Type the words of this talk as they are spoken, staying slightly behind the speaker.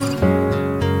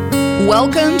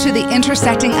Welcome to the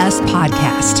Intersecting Us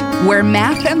podcast, where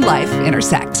math and life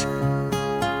intersect.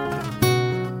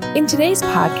 In today's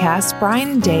podcast, Brian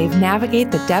and Dave navigate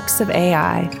the depths of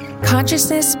AI,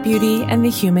 consciousness, beauty, and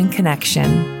the human connection.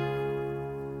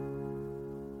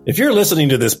 If you're listening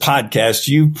to this podcast,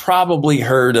 you probably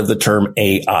heard of the term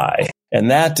AI.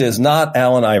 And that is not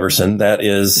Allen Iverson. That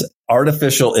is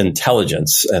artificial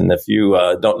intelligence. And if you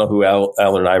don't know who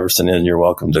Allen Iverson is, you're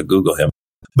welcome to Google him.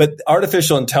 But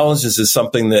artificial intelligence is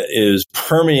something that is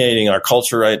permeating our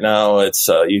culture right now. It's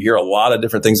you hear a lot of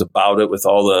different things about it with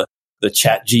all the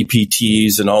chat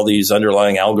GPTs and all these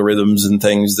underlying algorithms and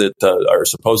things that are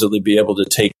supposedly be able to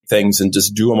take things and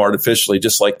just do them artificially,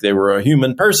 just like they were a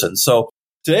human person. So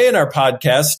today in our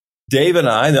podcast, Dave and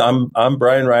I'm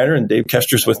Brian Ryder, and Dave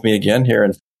Kester's with me again here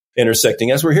in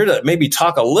Intersecting Us. We're here to maybe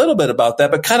talk a little bit about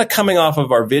that, but kind of coming off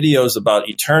of our videos about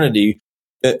eternity.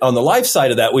 On the life side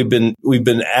of that, we've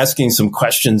been asking some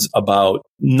questions about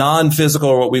non-physical,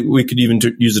 or what we could even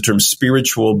use the term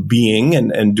spiritual being,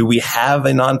 and do we have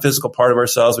a non-physical part of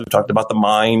ourselves? We've talked about the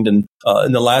mind, and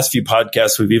in the last few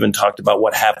podcasts, we've even talked about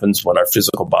what happens when our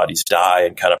physical bodies die,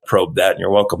 and kind of probe that. And you're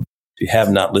welcome, if you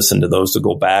have not listened to those, to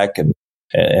go back and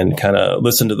kind of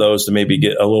listen to those to maybe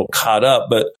get a little caught up.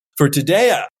 But for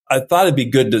today, I thought it'd be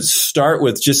good to start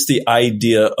with just the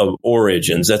idea of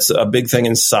origins. That's a big thing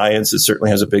in science. It certainly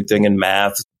has a big thing in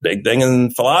math, big thing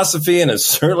in philosophy, and it's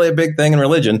certainly a big thing in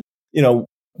religion. You know,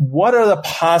 what are the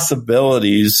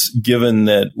possibilities, given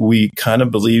that we kind of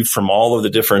believe from all of the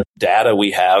different data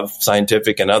we have,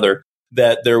 scientific and other,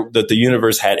 that the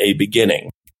universe had a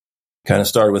beginning? Kind of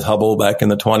started with Hubble back in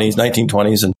the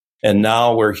 1920s, and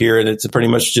now we're here, and it's pretty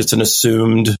much just an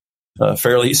assumed,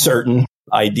 fairly certain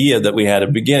idea that we had a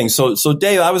beginning. So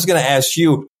Dave, I was going to ask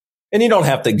you, and you don't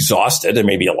have to exhaust it, and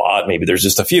maybe a lot, maybe there's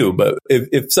just a few, but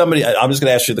if somebody, I'm just going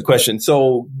to ask you the question.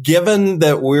 So given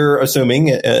that we're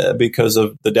assuming, because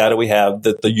of the data we have,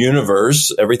 that the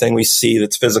universe, everything we see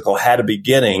that's physical, had a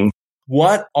beginning,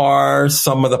 what are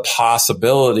some of the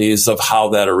possibilities of how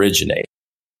that originated?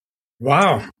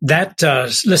 Wow.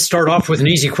 Let's start off with an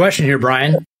easy question here,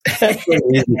 Brian. They'll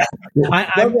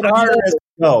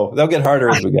get harder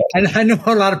as we go. I know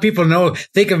a lot of people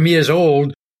think of me as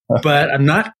old, but I'm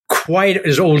not quite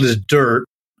as old as dirt.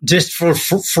 Just for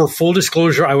full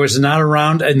disclosure, I was not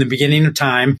around in the beginning of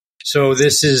time. So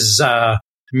this is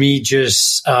me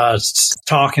just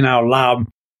talking out loud.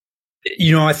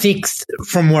 You know, I think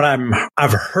from what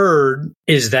I've heard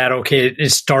is that, okay, it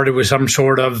started with some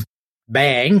sort of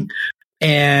bang,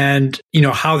 and you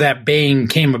know how that bang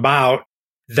came about.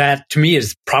 That to me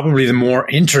is probably the more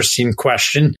interesting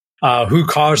question. Who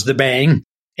caused the bang,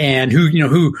 and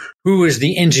who is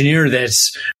the engineer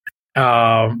that's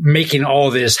making all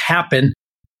this happen?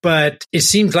 But it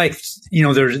seems like, you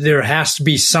know, there has to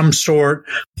be some sort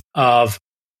of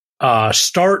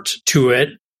start to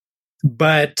it.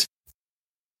 But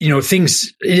you know,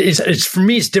 it's for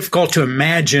me, it's difficult to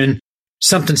imagine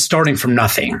something starting from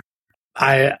nothing.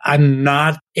 I'm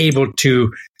not able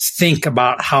to think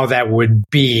about how that would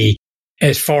be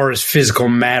as far as physical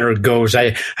matter goes.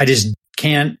 I just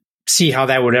can't see how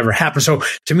that would ever happen. So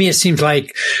to me, it seems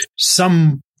like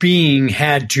some being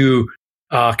had to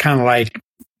kind of like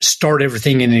start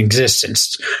everything in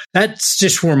existence. That's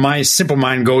just where my simple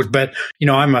mind goes. But, you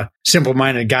know, I'm a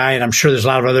simple-minded guy, and I'm sure there's a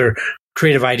lot of other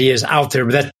creative ideas out there,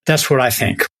 but that's what I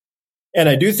think. And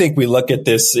I do think we look at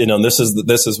this, you know, this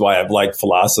is why I've liked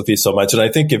philosophy so much. And I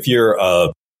think if you're,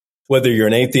 whether you're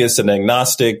an atheist, an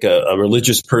agnostic, a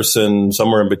religious person,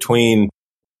 somewhere in between,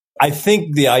 I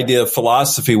think the idea of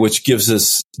philosophy, which gives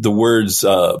us the words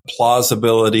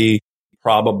plausibility,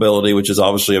 probability, which is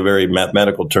obviously a very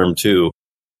mathematical term too,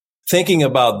 thinking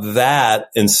about that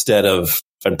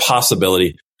and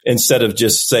possibility, instead of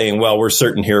just saying, well, we're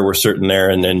certain here, we're certain there,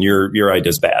 and then your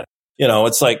idea's bad. You know,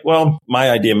 it's like, well, my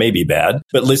idea may be bad,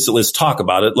 but let's talk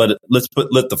about it. Let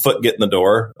the foot get in the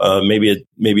door.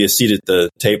 Maybe a seat at the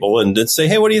table, and then say,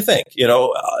 hey, what do you think? You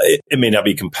know, it may not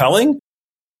be compelling,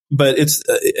 but it's,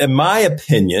 in my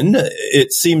opinion,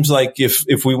 it seems like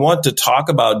if we want to talk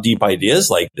about deep ideas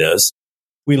like this,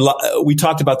 we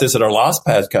talked about this at our last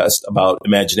podcast about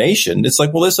imagination. It's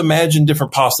like, well, let's imagine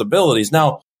different possibilities.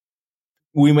 Now,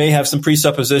 we may have some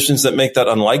presuppositions that make that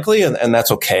unlikely, and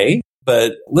that's okay.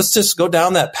 But let's just go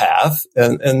down that path,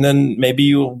 and then maybe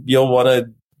you'll want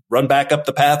to run back up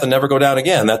the path and never go down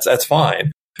again. That's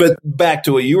fine. But back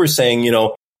to what you were saying, you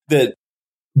know, that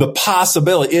the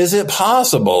possibility, is it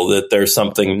possible that there's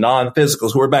something non-physical?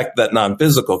 So we're back to that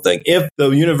non-physical thing. If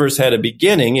the universe had a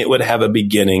beginning, it would have a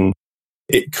beginning.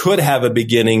 It could have a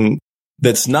beginning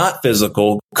that's not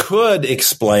physical, could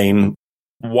explain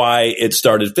why it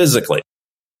started physically.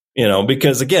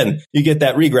 because again, you get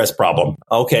that regress problem.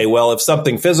 Okay, well, if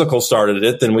something physical started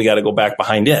it, then we got to go back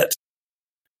behind it.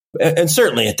 And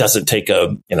certainly it doesn't take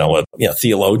a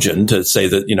theologian to say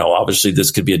that, obviously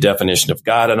this could be a definition of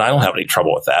God. And I don't have any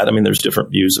trouble with that. I mean, there's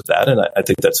different views of that. And I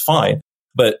think that's fine.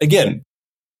 But again,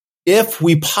 if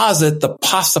we posit the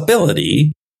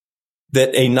possibility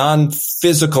that a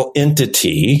non-physical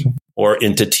entity or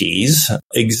entities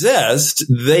exist,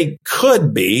 they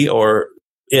could be, or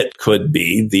it could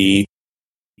be the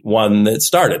one that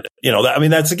started it.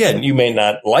 That's, again, you may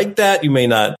not like that. You may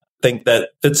not think that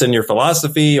fits in your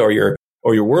philosophy or your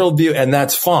worldview, and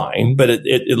that's fine. But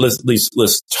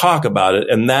let's talk about it.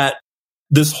 And that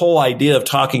this whole idea of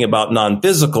talking about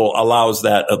non-physical allows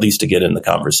that at least to get in the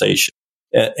conversation.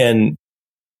 And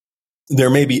there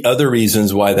may be other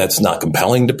reasons why that's not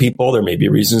compelling to people. There may be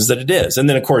reasons that it is. And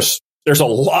then, of course, there's a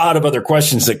lot of other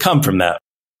questions that come from that.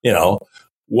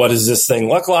 What does this thing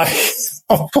look like?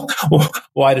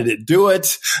 Why did it do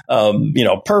it?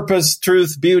 Purpose,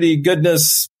 truth, beauty,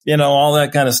 goodness, all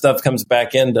that kind of stuff comes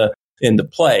back into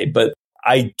play. But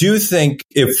I do think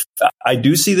I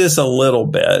do see this a little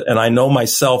bit, and I know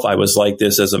myself, I was like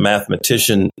this as a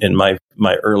mathematician in my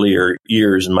earlier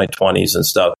years, in my 20s and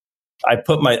stuff. I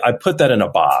put that in a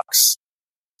box.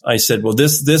 I said, well,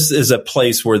 this is a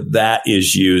place where that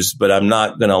is used, but I'm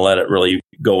not going to let it really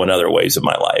go in other ways of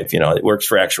my life. It works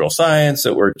for actual science.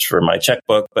 It works for my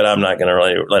checkbook, but I'm not going to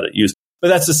really let it use. But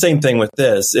that's the same thing with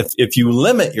this. If you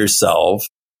limit yourself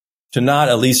to not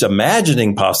at least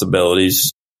imagining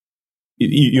possibilities,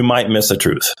 you might miss a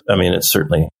truth. I mean, it's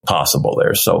certainly possible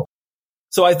there. So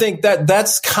I think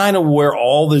that's kind of where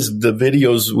all the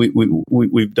videos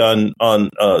we've done on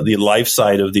the life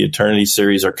side of the Eternity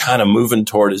series are kind of moving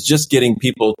toward, is just getting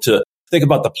people to think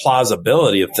about the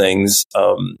plausibility of things,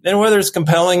 and whether it's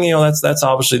compelling. That's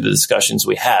obviously the discussions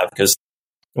we have, because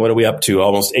what are we up to?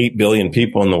 Almost 8 billion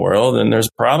people in the world, and there's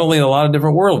probably a lot of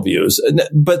different worldviews.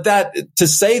 But to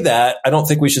say that, I don't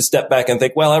think we should step back and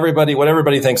think, well, what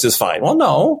everybody thinks is fine. Well,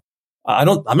 no,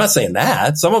 I'm not saying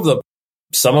that.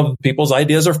 Some of people's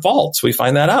ideas are false. We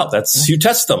find that out. That's, you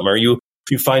test them, or you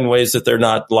find ways that they're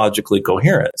not logically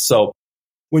coherent. So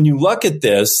when you look at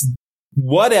this,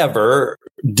 whatever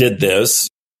did this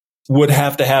would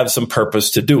have to have some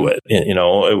purpose to do it,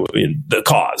 the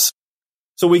cause.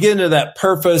 So we get into that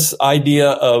purpose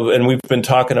idea and we've been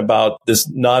talking about this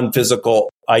non-physical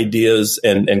ideas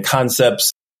and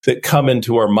concepts that come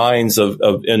into our minds of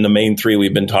in the main three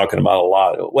we've been talking about a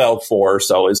lot. Well, 4 or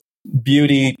so is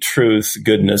beauty, truth,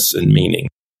 goodness, and meaning.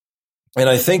 And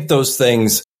I think those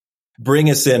things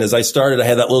bring us in. As I started, I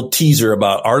had that little teaser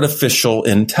about artificial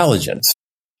intelligence.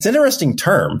 It's an interesting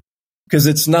term because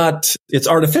it's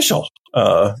artificial.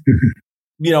 I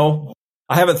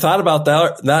haven't thought about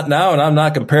that now, and I'm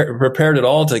not prepared at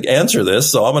all to answer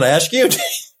this. So I'm going to ask you,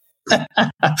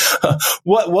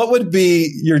 what would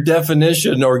be your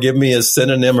definition, or give me a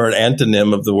synonym or an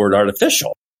antonym of the word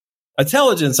artificial?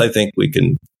 Intelligence, I think we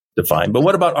can define. But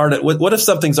what about art? What if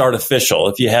something's artificial?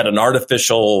 If you had an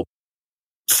artificial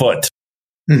foot,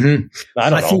 I think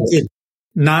it's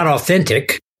not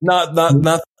authentic.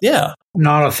 Yeah.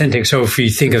 Not authentic. So if you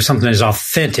think of something as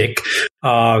authentic,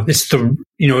 it's the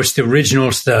original,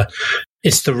 it's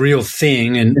the real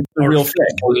thing, and it's the real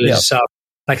thing. Is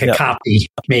like a copy,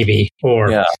 maybe,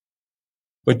 or. Yeah.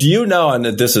 But do you know? And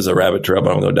this is a rabbit trail,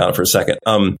 but I'm going to go down for a second.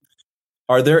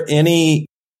 Are there any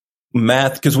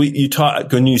math? Because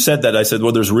when you said that, I said,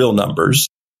 well, there's real numbers,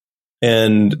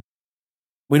 and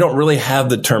we don't really have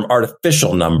the term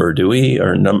artificial number, do we?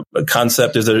 Or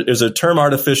concept? Is a term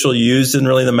artificial used in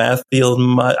really the math field?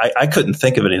 I couldn't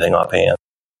think of anything offhand.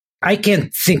 I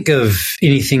can't think of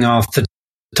anything off the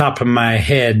top of my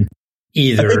head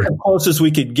either. I think the closest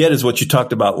we could get is what you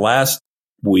talked about last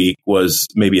week, was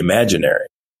maybe imaginary.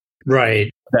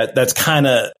 Right. That's kind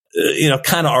of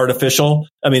artificial.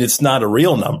 I mean, it's not a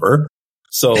real number.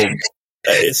 So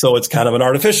it's kind of an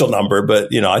artificial number,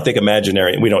 but, I think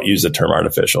imaginary, we don't use the term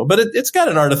artificial, but it's got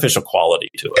an artificial quality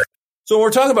to it. So when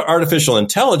we're talking about artificial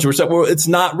intelligence, we're saying, well, it's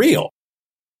not real.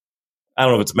 I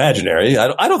don't know if it's imaginary.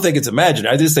 I don't think it's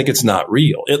imaginary. I just think it's not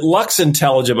real. It looks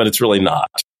intelligent, but it's really not.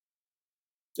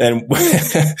 And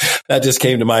that just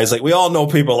came to mind. It's like, we all know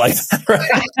people like that,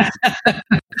 right?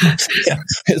 Yeah.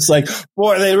 It's like,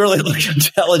 boy, they really look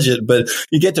intelligent, but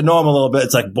you get to know them a little bit.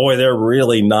 It's like, boy, they're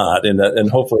really not. And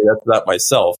hopefully that's not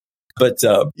myself. But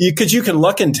because you can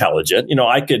look intelligent.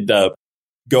 I could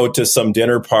go to some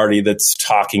dinner party that's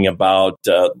talking about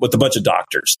with a bunch of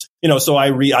doctors. So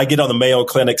I get on the Mayo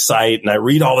Clinic site and I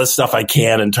read all this stuff I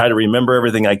can and try to remember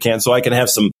everything I can so I can have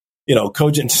some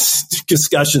cogent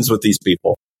discussions with these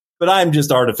people. But I'm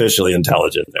just artificially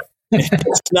intelligent there.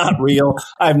 It's not real.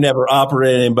 I've never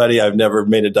operated anybody. I've never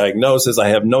made a diagnosis. I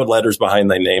have no letters behind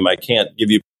my name. I can't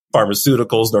give you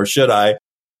pharmaceuticals, nor should I.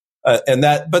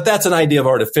 But that's an idea of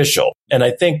artificial. And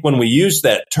I think when we use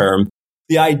that term,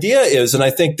 the idea is, and I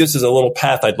think this is a little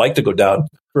path I'd like to go down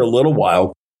for a little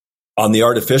while on the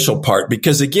artificial part,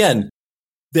 because again,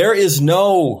 there's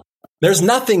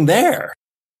nothing there.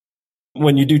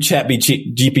 When you do Chat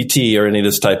GPT or any of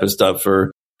this type of stuff,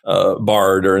 or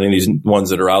Bard or any of these ones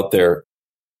that are out there,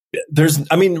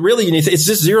 really, it's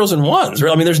just zeros and ones.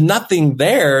 I mean, there's nothing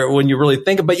there when you really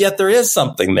think of it, but yet there is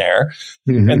something there.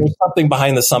 Mm-hmm. And there's something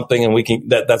behind the something, and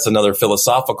that's another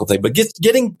philosophical thing. But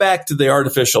getting back to the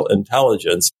artificial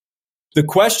intelligence, the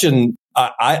question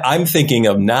I'm thinking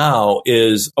of now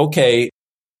is, okay,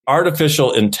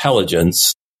 artificial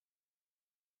intelligence,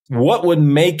 what would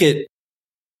make it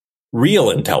real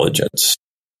intelligence?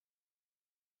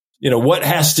 What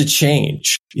has to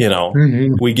change?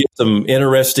 Mm-hmm. We get some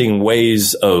interesting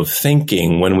ways of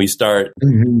thinking when we start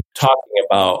talking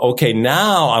about, okay,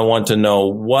 now I want to know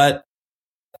what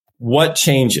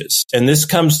changes. And this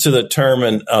comes to the term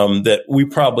that we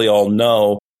probably all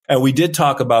know. And we did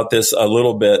talk about this a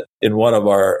little bit in one of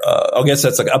our, I guess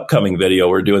that's an upcoming video.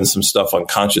 We're doing some stuff on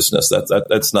consciousness.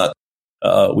 That's not,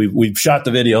 we've shot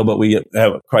the video, but we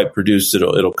haven't quite produced it.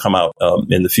 It'll come out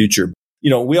in the future.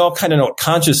 We all kind of know what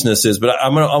consciousness is, but I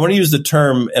want to use the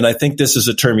term, and I think this is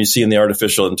a term you see in the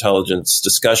artificial intelligence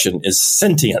discussion, is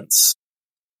sentience.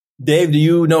 Dave, do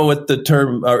you know what the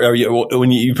term, or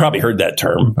you probably heard that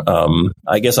term.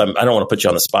 I guess I don't want to put you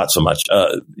on the spot so much.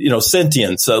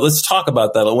 Sentience. Let's talk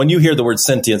about that. When you hear the word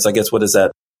sentience, I guess, what does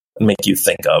that make you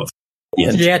think of?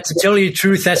 Yeah, to tell you the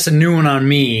truth, that's a new one on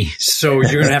me. So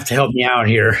you're going to have to help me out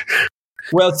here.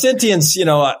 Well, sentience,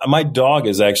 my dog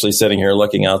is actually sitting here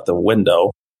looking out the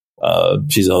window.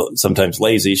 She's sometimes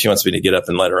lazy. She wants me to get up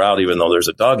and let her out, even though there's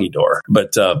a doggy door.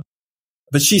 But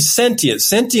she's sentient.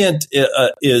 Sentient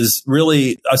is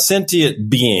really a sentient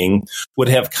being would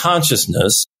have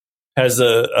consciousness, has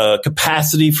a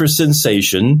capacity for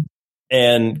sensation,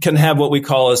 and can have what we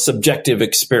call a subjective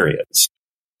experience.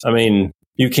 I mean,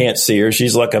 you can't see her.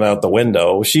 She's looking out the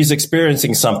window. She's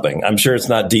experiencing something. I'm sure it's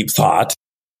not deep thought.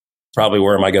 Probably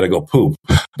where am I going to go poop?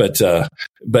 But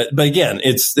again,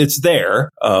 it's there.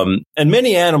 And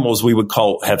many animals we would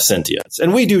have sentience,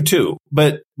 and we do too.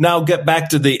 But now get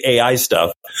back to the AI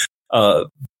stuff.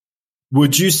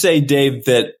 Would you say, Dave,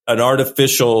 that an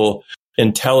artificial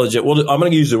intelligent, well, I'm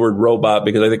going to use the word robot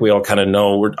because I think we all kind of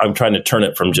know I'm trying to turn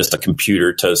it from just a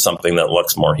computer to something that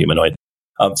looks more humanoid.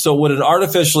 So would an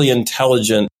artificially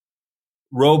intelligent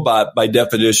robot, by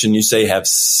definition, you say have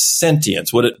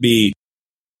sentience? Would it be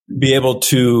able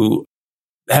to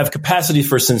have capacity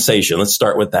for sensation? Let's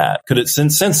start with that. Could it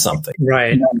sense something?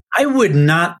 Right. I would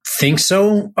not think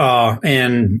so.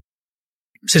 And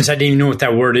since I didn't even know what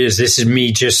that word is, this is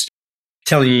me just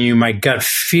telling you my gut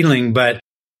feeling. But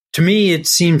to me, it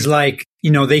seems like,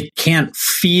 they can't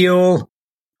feel.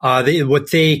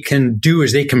 What they can do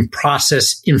is they can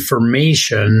process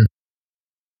information.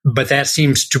 But that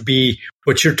seems to be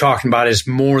what you're talking about is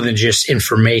more than just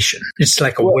information. It's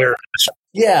like awareness.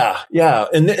 Yeah.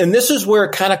 And this is where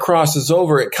it kind of crosses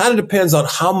over. It kind of depends on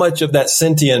how much of that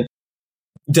sentient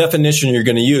definition you're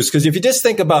going to use. Because if you just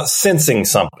think about sensing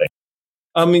something,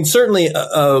 I mean, certainly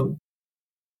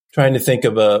trying to think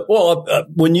of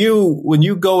when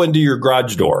you go into your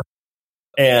garage door,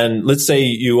 and let's say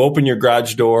you open your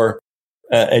garage door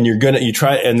and you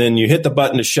try, and then you hit the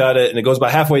button to shut it, and it goes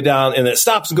about halfway down, and it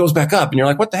stops and goes back up, and you're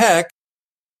like, what the heck?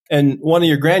 And one of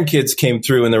your grandkids came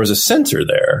through, and there was a sensor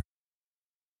there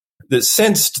that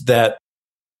sensed that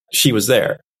she was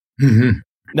there. Mm-hmm.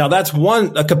 Now that's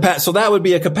so that would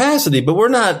be a capacity,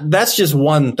 but that's just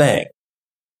one thing.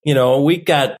 We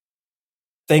got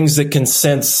things that can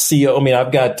sense CO. I mean,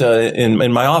 I've got,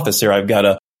 in my office here, I've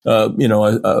got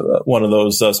one of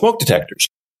those smoke detectors,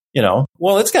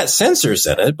 well, it's got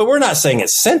sensors in it, but we're not saying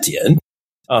it's sentient.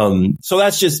 So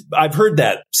that's just, I've heard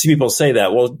that, see people say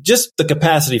that. Well, just the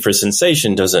capacity for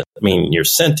sensation doesn't mean you're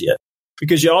sentient,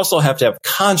 because you also have to have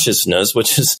consciousness,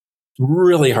 which is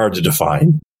really hard to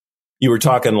define. You were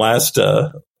talking last,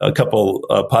 a couple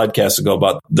podcasts ago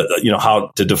about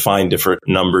how to define different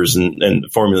numbers and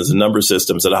formulas and number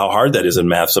systems, and how hard that is in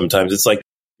math. Sometimes it's like,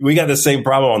 we got the same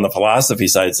problem on the philosophy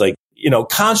side. It's like,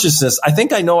 consciousness, I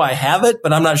think I know I have it,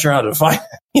 but I'm not sure how to define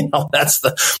it.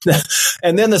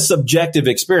 And then the subjective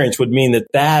experience would mean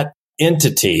that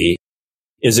entity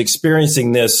is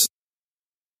experiencing this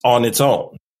on its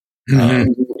own.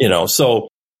 Mm-hmm. So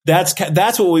that's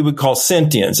what we would call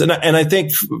sentience. And I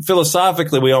think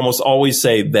philosophically, we almost always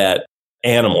say that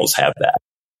animals have that.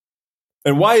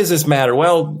 And why does this matter?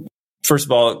 Well, first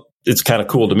of all, it's kind of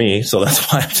cool to me, so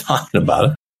that's why I'm talking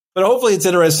about it. But hopefully it's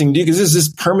interesting to you because this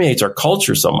permeates our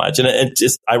culture so much. And it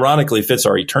just ironically fits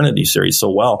our eternity series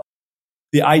so well.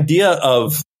 The idea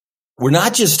of we're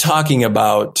not just talking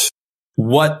about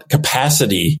what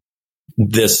capacity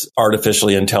this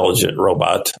artificially intelligent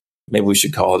robot, maybe we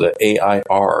should call it an AIR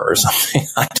or something.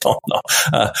 I don't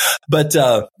know. But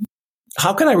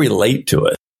how can I relate to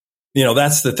it?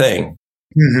 That's the thing.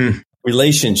 Mm-hmm.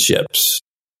 Relationships.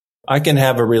 I can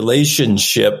have a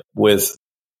relationship with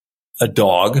a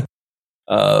dog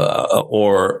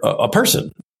or a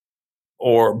person,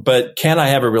 but can I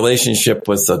have a relationship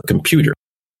with a computer?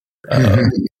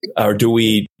 Or do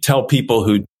we tell people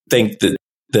who think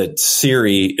that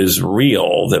Siri is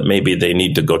real that maybe they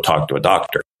need to go talk to a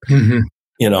doctor? Mm-hmm.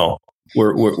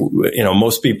 We're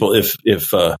most people,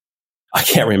 if I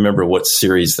can't remember what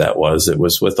series that was. It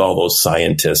was with all those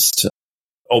scientists.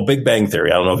 Oh, Big Bang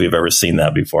Theory. I don't know if you've ever seen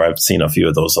that before. I've seen a few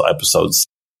of those episodes.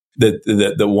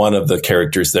 The one of the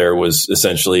characters there was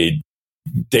essentially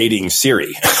dating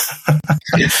Siri.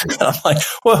 I'm like,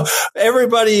 well,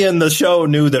 everybody in the show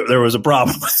knew that there was a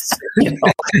problem.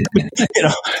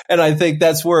 And I think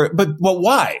that's where. But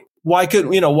why? Why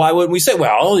why wouldn't we say,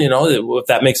 well, if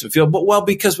that makes them feel,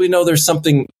 because we know there's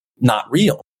something not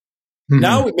real. Mm-hmm.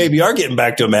 Now we maybe are getting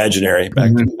back to imaginary, to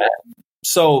that.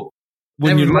 So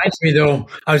when that reminds me, though,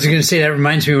 I was going to say that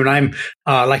reminds me when I'm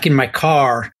like in my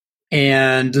car,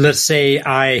 and let's say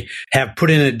I have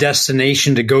put in a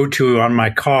destination to go to on my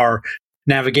car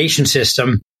navigation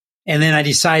system, and then I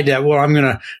decide that, well, I'm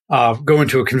going to go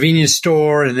into a convenience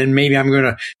store, and then maybe I'm going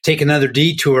to take another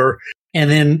detour, and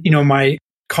then my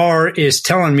car is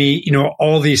telling me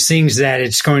all these things that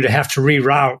it's going to have to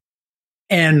reroute.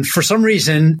 And for some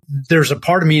reason, there's a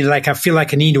part of me like I feel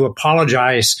like I need to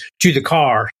apologize to the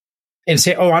car and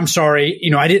say, "Oh, I'm sorry.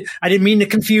 I didn't mean to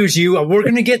confuse you. We're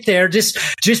going to get there. Just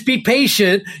be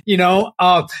patient." And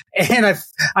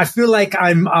I feel like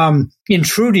I'm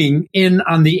intruding in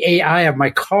on the AI of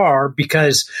my car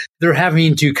because they're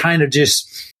having to kind of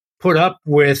just put up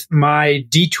with my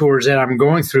detours that I'm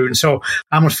going through, and so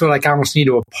I almost feel like I almost need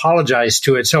to apologize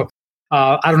to it. So.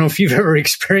 I don't know if you've ever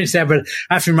experienced that, but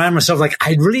I have to remind myself, like,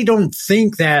 I really don't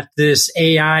think that this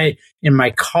AI in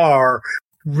my car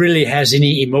really has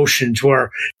any emotions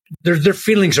where their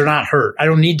feelings are not hurt. I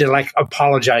don't need to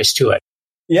apologize to it.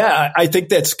 Yeah, I think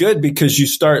that's good because you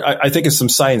start, I think of some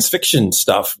science fiction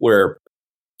stuff where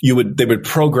they would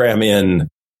program in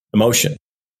emotion.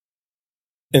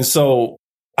 And so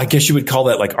I guess you would call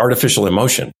that like artificial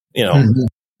emotion, Mm-hmm.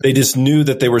 They just knew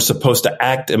that they were supposed to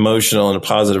act emotional in a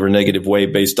positive or negative way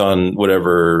based on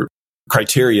whatever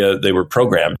criteria they were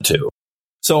programmed to.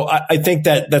 So I think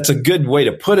that's a good way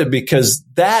to put it because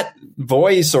that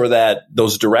voice or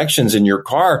those directions in your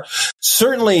car,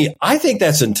 certainly, I think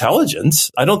that's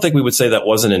intelligence. I don't think we would say that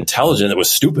wasn't intelligent. It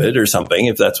was stupid or something,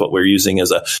 if that's what we're using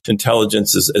as a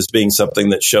intelligence as being something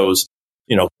that shows,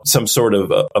 some sort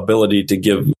of ability to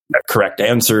give correct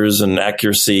answers and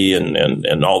accuracy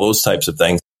and all those types of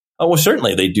things. Oh, well,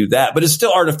 certainly they do that, but it's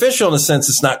still artificial in a sense.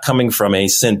 It's not coming from a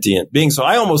sentient being. So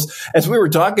as we were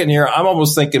talking here, I'm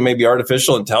almost thinking maybe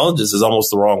artificial intelligence is almost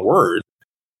the wrong word.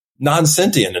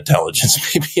 Non-sentient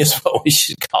intelligence maybe is what we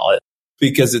should call it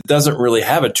because it doesn't really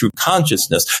have a true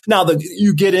consciousness. Now,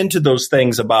 you get into those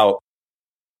things about,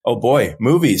 oh boy,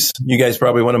 movies. You guys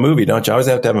probably want a movie, don't you? I always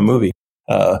have to have a movie.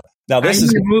 Now this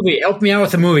is a movie. Help me out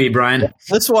with a movie, Brian.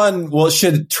 This one,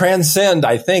 should transcend,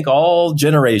 I think, all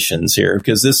generations here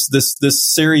because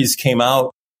this series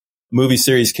movie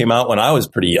series came out when I was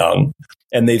pretty young,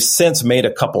 and they've since made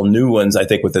a couple new ones, I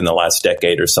think, within the last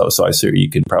decade or so. So I see you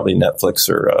could probably Netflix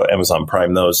or Amazon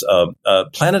Prime those.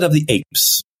 Planet of the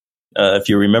Apes, if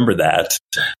you remember that,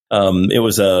 it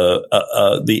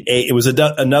was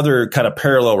another kind of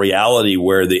parallel reality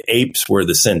where the apes were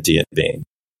the sentient being.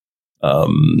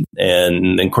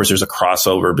 And of course, there's a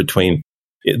crossover between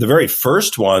the very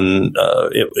first one.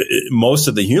 Most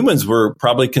of the humans were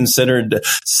probably considered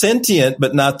sentient,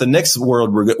 but not the next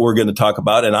world we're going to talk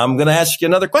about. And I'm going to ask you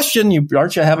another question.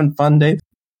 Aren't you having fun, Dave?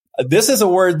 This is a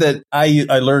word that I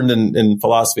learned in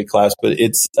philosophy class, but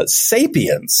it's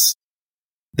sapience.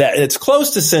 That it's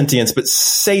close to sentience, but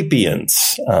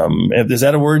sapience. Is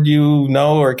that a word you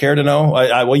know or care to know?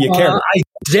 You care. I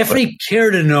definitely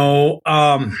care to know.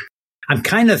 I'm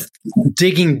kind of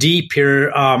digging deep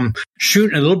here,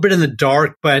 shooting a little bit in the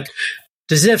dark, but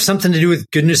does it have something to do with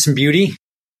goodness and beauty?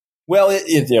 Well,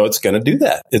 it's going to do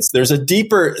that. There's a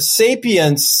deeper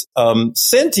sapience.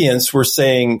 Sentience, we're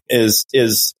saying, is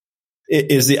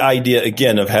the idea,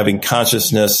 again, of having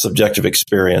consciousness, subjective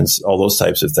experience, all those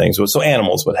types of things. So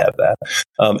animals would have that.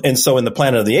 And so in the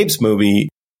Planet of the Apes movie,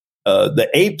 the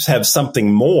apes have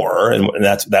something more, and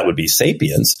that would be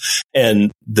sapience.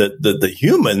 And the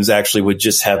humans actually would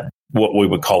just have what we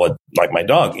would call it, like my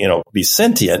dog, be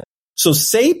sentient. So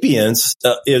sapience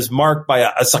is marked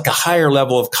by it's like a higher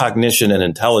level of cognition and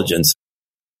intelligence.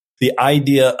 The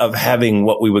idea of having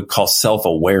what we would call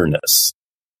self-awareness.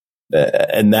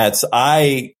 And that's,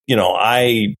 I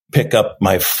pick up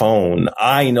my phone.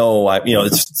 I know,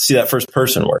 see that first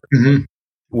person work,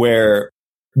 where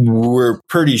we're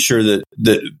pretty sure that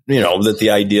the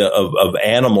idea of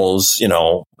animals,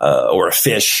 or a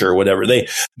fish or whatever,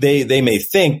 they may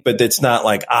think, but it's not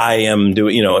like I am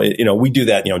doing, we do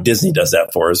that, Disney does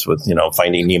that for us with,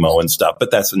 Finding Nemo and stuff,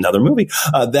 but that's another movie.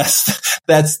 That's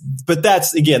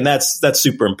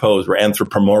superimposed. We're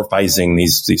anthropomorphizing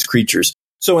these creatures.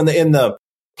 So in the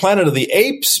Planet of the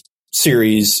Apes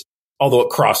series, although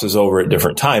it crosses over at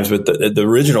different times, but the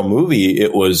original movie,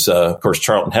 it was, of course,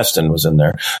 Charlton Heston was in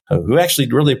there, who actually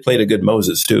really played a good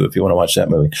Moses too, if you want to watch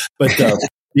that movie. But,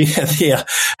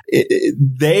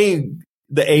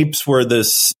 the apes were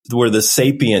the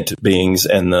sapient beings,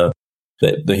 and the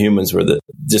humans were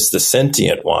just the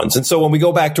sentient ones. And so when we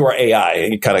go back to our AI,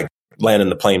 and you kind of land in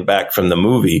the plane back from the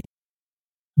movie,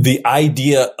 the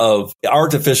idea of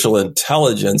artificial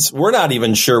intelligence, we're not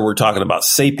even sure we're talking about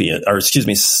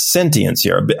sentience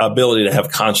here, ability to have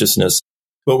consciousness,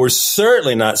 but we're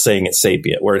certainly not saying it's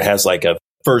sapient, where it has like a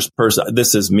first person,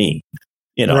 this is me,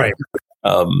 Right.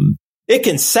 It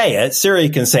can say it. Siri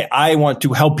can say, I want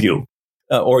to help you.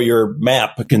 Or your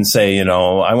map can say,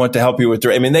 I want to help you with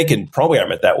they can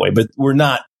program it that way, but we're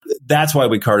not. That's why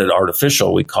we call it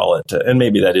artificial. We call it, and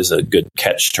maybe that is a good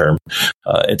catch term.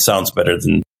 It sounds better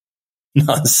than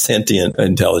non-sentient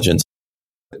intelligence.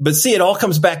 But see, it all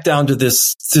comes back down to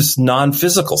this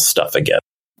non-physical stuff again.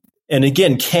 And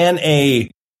again,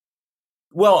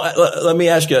 let me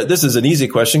ask you, this is an easy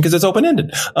question because it's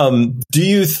open-ended. Do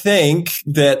you think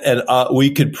that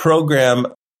we could program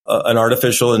an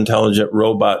artificial intelligent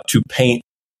robot to paint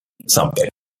something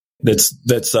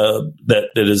that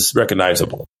is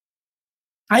recognizable?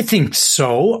 I think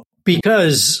so,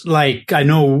 because I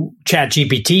know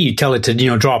ChatGPT, you tell it to,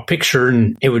 draw a picture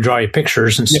and it would draw you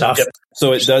pictures and stuff. Yep.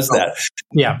 So it does that.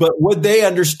 Yeah. But would they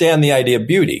understand the idea of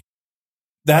beauty?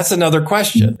 That's another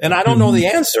question. And I don't know the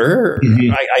answer.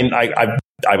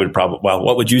 I would probably,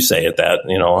 what would you say at that?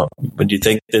 Would you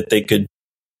think that they could,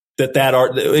 that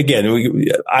art, again,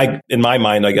 in my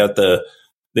mind, I got the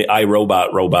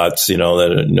iRobot robots,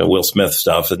 that Will Smith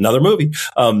stuff, another movie.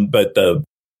 But the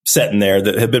set in there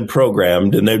that have been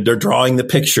programmed, and they're drawing the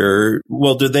picture.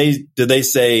 Well, do they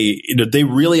say, did they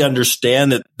really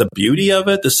understand the beauty of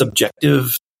it, the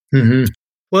subjective? Mm-hmm.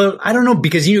 Well, I don't know,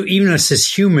 because even us as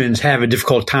humans have a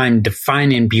difficult time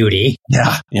defining beauty.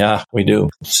 Yeah, we do.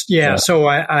 Yeah. So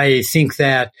I think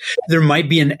that there might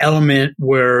be an element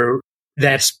where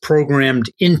that's programmed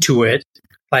into it.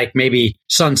 Like maybe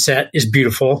sunset is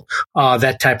beautiful,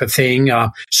 that type of thing.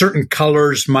 Certain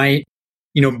colors might,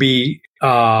 be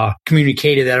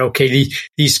communicated that, okay,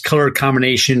 these color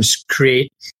combinations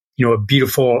create, a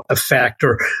beautiful effect,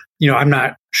 or, I'm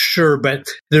not sure, but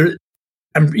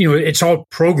it's all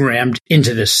programmed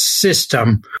into the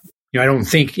system. I don't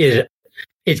think it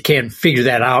can figure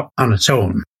that out on its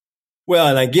own. Well,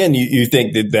 and again, you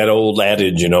think that old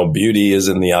adage, beauty is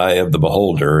in the eye of the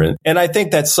beholder. And I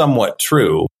think that's somewhat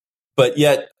true. But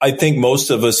yet, I think most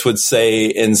of us would say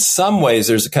in some ways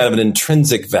there's kind of an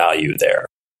intrinsic value there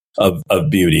of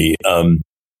beauty. And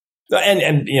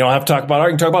I've talked about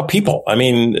art, you can talk about people.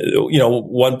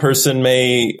 One person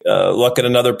may look at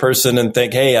another person and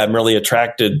think, hey, I'm really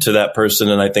attracted to that person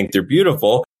and I think they're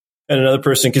beautiful. And another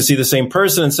person can see the same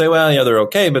person and say, well, yeah, they're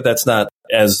okay, but that's not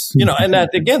as, and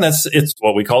that, again, it's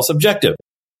what we call subjective.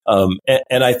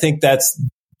 And I think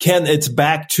it's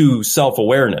back to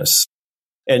self-awareness.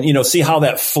 And, see how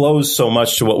that flows so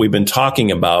much to what we've been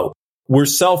talking about. We're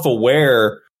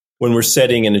self-aware when we're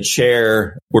sitting in a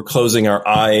chair, we're closing our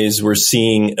eyes, we're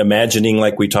imagining,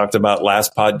 like we talked about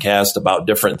last podcast about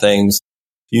different things,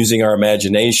 using our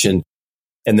imagination.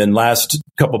 And then last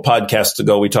couple podcasts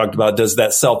ago, we talked about, does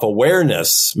that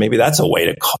self-awareness, maybe that's a way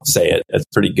to say it, that's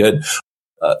pretty good.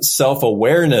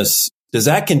 Self-awareness, does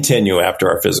that continue after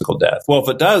our physical death? Well, if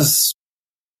it does,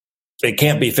 it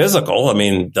can't be physical.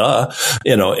 Duh.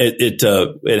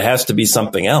 It has to be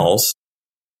something else.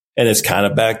 And it's kind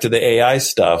of back to the AI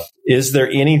stuff. Is there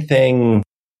anything,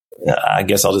 I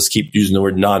guess I'll just keep using the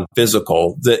word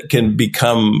non-physical,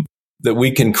 that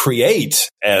we can create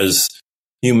as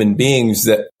human beings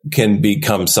that can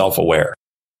become self-aware?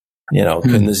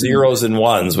 Can the zeros and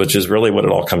ones, which is really what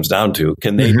it all comes down to,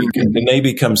 can they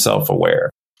become self-aware?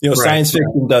 Right. Science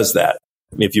fiction does that.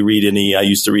 if you read any, I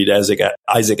used to read Isaac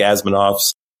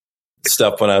Asimov's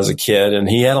stuff when I was a kid, and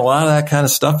he had a lot of that kind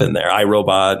of stuff in there,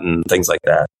 iRobot and things like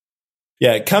that.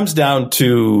 Yeah, it comes down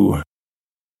to,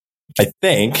 I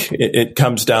think it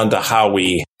comes down to how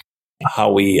we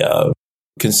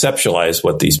conceptualize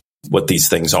what these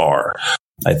things are.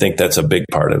 I think that's a big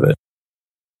part of it.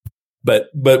 But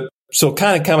so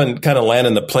kind of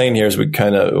landing the plane here as we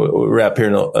kind of wrap here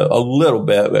in a little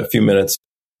bit, a few minutes.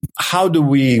 How do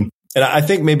we? And I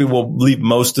think maybe we'll leave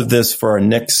most of this for our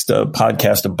next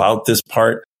podcast about this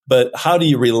part. But how do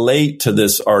you relate to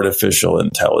this artificial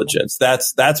intelligence?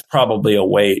 That's probably a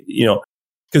way,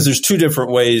 because there's two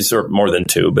different ways, or more than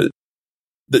two, but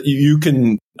that you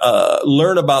can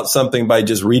learn about something by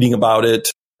just reading about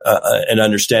it and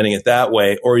understanding it that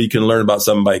way, or you can learn about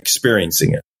something by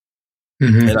experiencing it.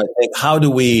 Mm-hmm. And I think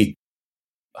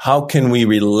how can we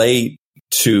relate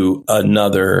to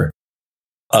another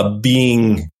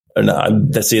being? Or no,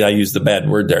 I used the bad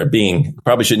word there. Being,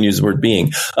 probably shouldn't use the word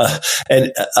being.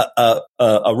 And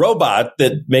a robot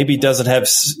that maybe doesn't have,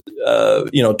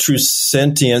 true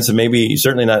sentience, and maybe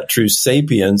certainly not true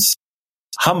sapience.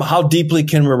 How deeply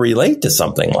can we relate to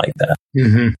something like that?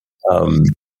 Mm-hmm.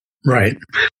 Right.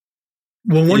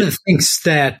 Well, one of the things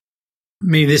that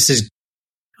maybe this is,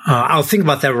 I'll think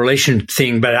about that relation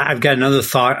thing, but I've got another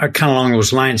thought kind of along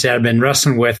those lines that I've been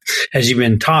wrestling with as you've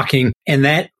been talking, and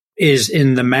that is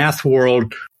in the math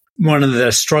world. One of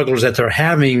the struggles that they're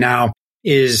having now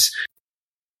is,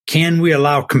 can we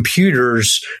allow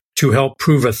computers to help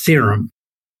prove a theorem?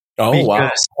 Oh,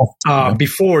 because, wow.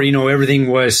 Before, everything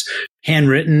was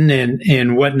handwritten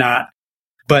and whatnot.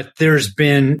 But there's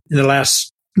been, in the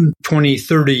last 20,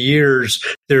 30 years,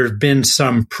 there have been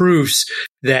some proofs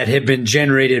that have been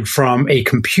generated from a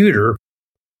computer.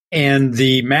 And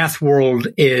the math world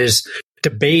is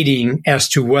debating as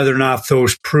to whether or not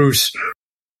those proofs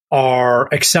are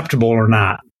acceptable or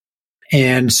not.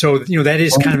 And so, that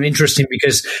is kind of interesting,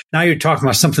 because now you're talking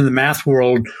about something in the math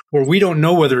world where we don't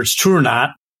know whether it's true or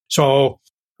not. So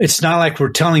it's not like we're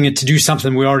telling it to do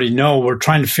something we already know. We're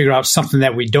trying to figure out something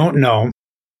that we don't know.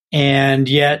 And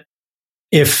yet,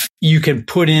 if you can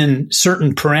put in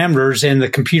certain parameters and the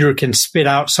computer can spit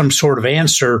out some sort of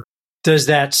answer, does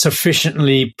that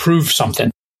sufficiently prove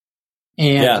something?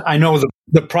 And I know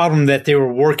the problem that they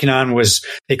were working on was,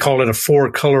 they called it a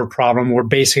 4-color problem, where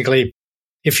basically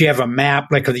if you have a map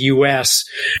like of the U.S.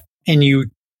 and you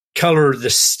color the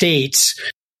states,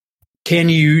 do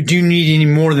you need any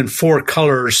more than 4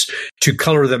 colors to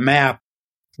color the map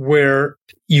where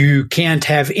you can't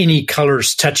have any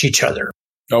colors touch each other?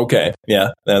 Okay. Yeah,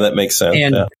 that makes sense.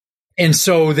 And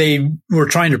so they were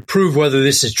trying to prove whether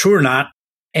this is true or not.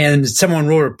 And someone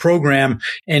wrote a program,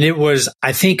 and it was,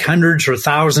 I think, hundreds or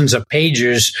thousands of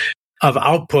pages of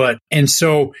output. And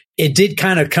so it did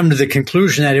kind of come to the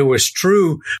conclusion that it was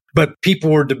true, but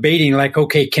people were debating, like,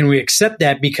 okay, can we accept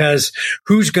that? Because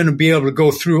who's going to be able to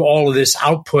go through all of this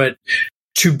output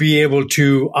to be able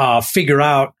to figure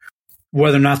out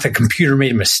whether or not the computer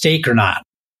made a mistake or not?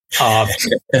 And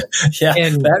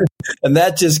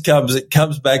that just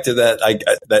comes back to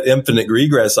that infinite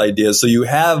regress idea. So you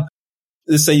have,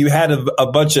 say you had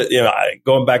a bunch of,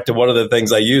 going back to one of the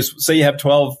things I use, say you have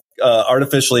 12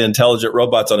 artificially intelligent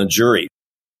robots on a jury.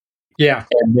 Yeah.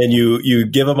 And then you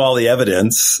give them all the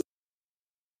evidence,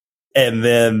 and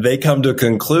then they come to a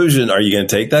conclusion. Are you going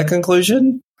to take that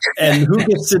conclusion? And who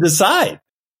gets to decide?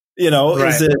 Right.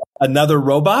 Is it another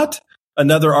robot,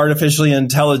 another artificially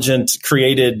intelligent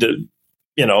created,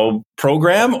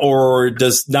 program, or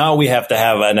does now we have to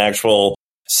have an actual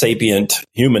sapient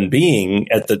human being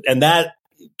and that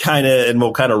kind of, and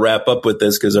we'll kind of wrap up with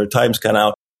this because our time's kind of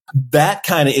out. That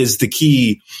kind of is the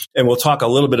key. And we'll talk a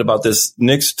little bit about this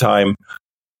next time.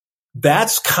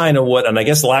 That's kind of what, and I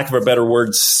guess lack of a better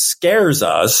word, scares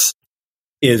us,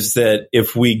 is that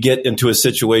if we get into a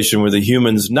situation where the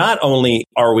humans, not only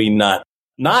are we not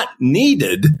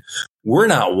needed, we're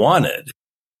not wanted.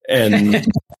 And,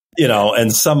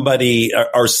 and somebody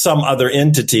or some other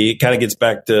entity, kind of gets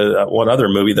back to one other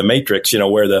movie, The Matrix,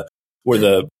 where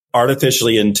the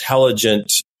artificially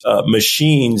intelligent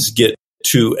machines get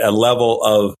to a level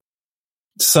of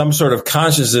some sort of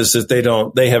consciousness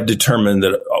that they have determined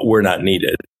that we're not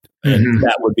needed. Mm-hmm. And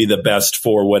that would be the best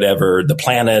for whatever the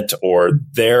planet or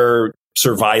their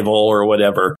survival or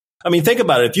whatever. I mean, think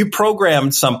about it. If you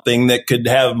programmed something that could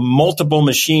have multiple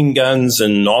machine guns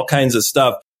and all kinds of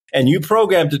stuff, and you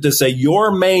programmed it to say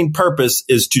your main purpose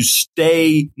is to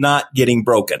stay not getting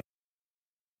broken,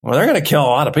 well, they're going to kill a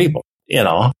lot of people,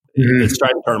 Mm-hmm. It's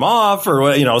trying to turn them off,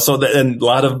 or so and a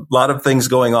lot of things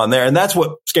going on there, and that's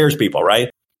what scares people,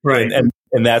 right? Right.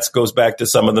 And that goes back to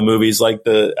some of the movies like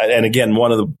and again,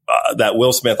 one of that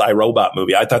Will Smith, I, Robot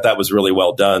movie. I thought that was really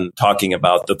well done, talking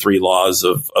about the 3 laws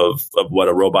of what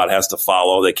a robot has to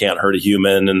follow. They can't hurt a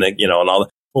human and and all that.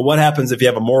 Well, what happens if you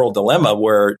have a moral dilemma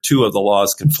where 2 of the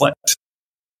laws conflict?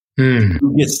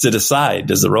 Who gets to decide?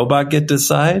 Does the robot get to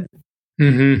decide?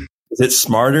 Mm-hmm. Is it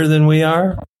smarter than we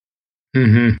are?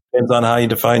 Mm-hmm. Depends on how you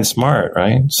define smart,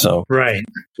 right? So, right.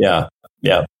 Yeah.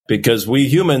 Because we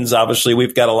humans, obviously,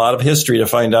 we've got a lot of history to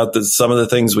find out that some of the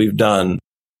things we've done,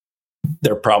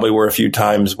 there probably were a few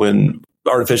times when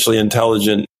artificially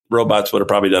intelligent robots would have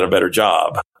probably done a better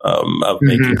job of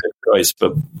making the choice.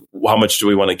 But how much do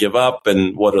we want to give up,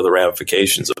 and what are the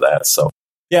ramifications of that? So,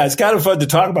 yeah, it's kind of fun to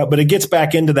talk about, but it gets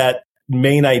back into that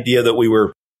main idea that we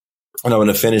were, and I'm going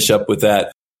to finish up with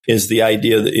that, is the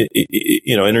idea that,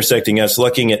 intersecting us,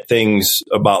 looking at things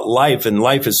about life. And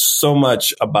life is so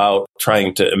much about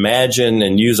trying to imagine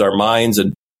and use our minds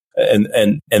and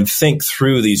think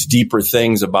through these deeper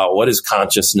things about what is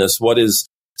consciousness, what is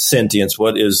sentience,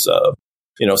 what is,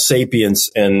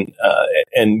 sapience, and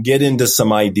get into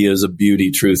some ideas of beauty,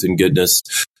 truth, and goodness,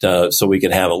 so we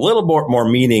can have a little more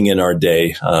meaning in our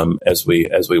day, as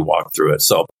we walk through it.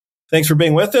 So, thanks for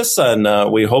being with us,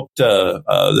 and we hope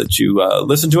that you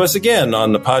listen to us again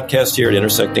on the podcast here at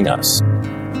Intersecting Us.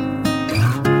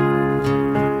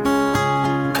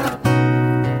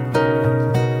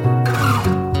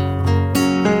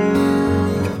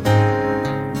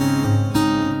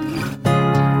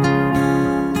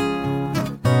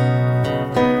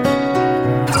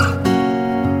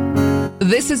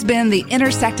 This has been the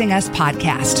Intersecting Us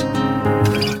podcast.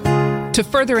 To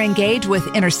further engage with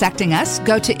Intersecting Us,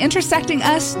 go to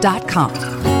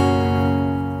intersectingus.com.